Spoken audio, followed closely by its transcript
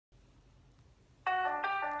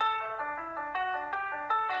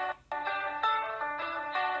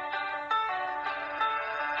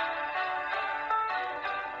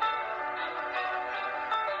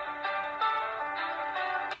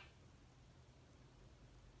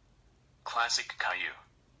Classic Caillou.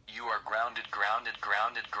 You are grounded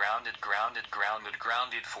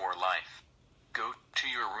for life. Go to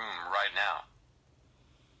your room right now.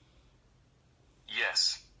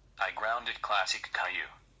 Yes, I grounded Classic Caillou.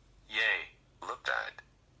 Yay. Look, Dad.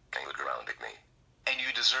 Caillou grounded me. And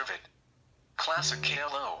you deserve it. Classic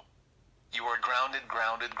Caillou. You are grounded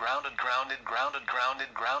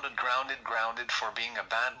for being a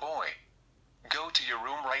bad boy. Go to your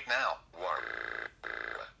room right now.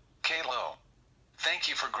 Caillou. Thank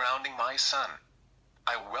you for grounding my son.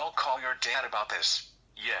 I will call your dad about this.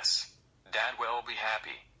 Yes, Dad will be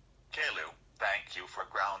happy. Caillou, thank you for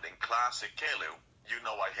grounding Classic Caillou. You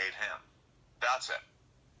know I hate him. That's it.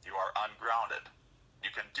 You are ungrounded. You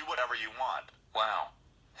can do whatever you want. Wow.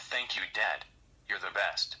 Thank you, Dad. You're the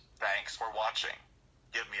best. Thanks for watching.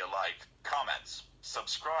 Give me a like, comments,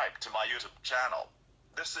 subscribe to my YouTube channel.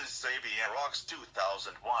 This is Xavier Rocks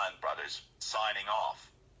 2001 Brothers, signing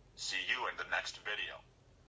off. See you in the next video.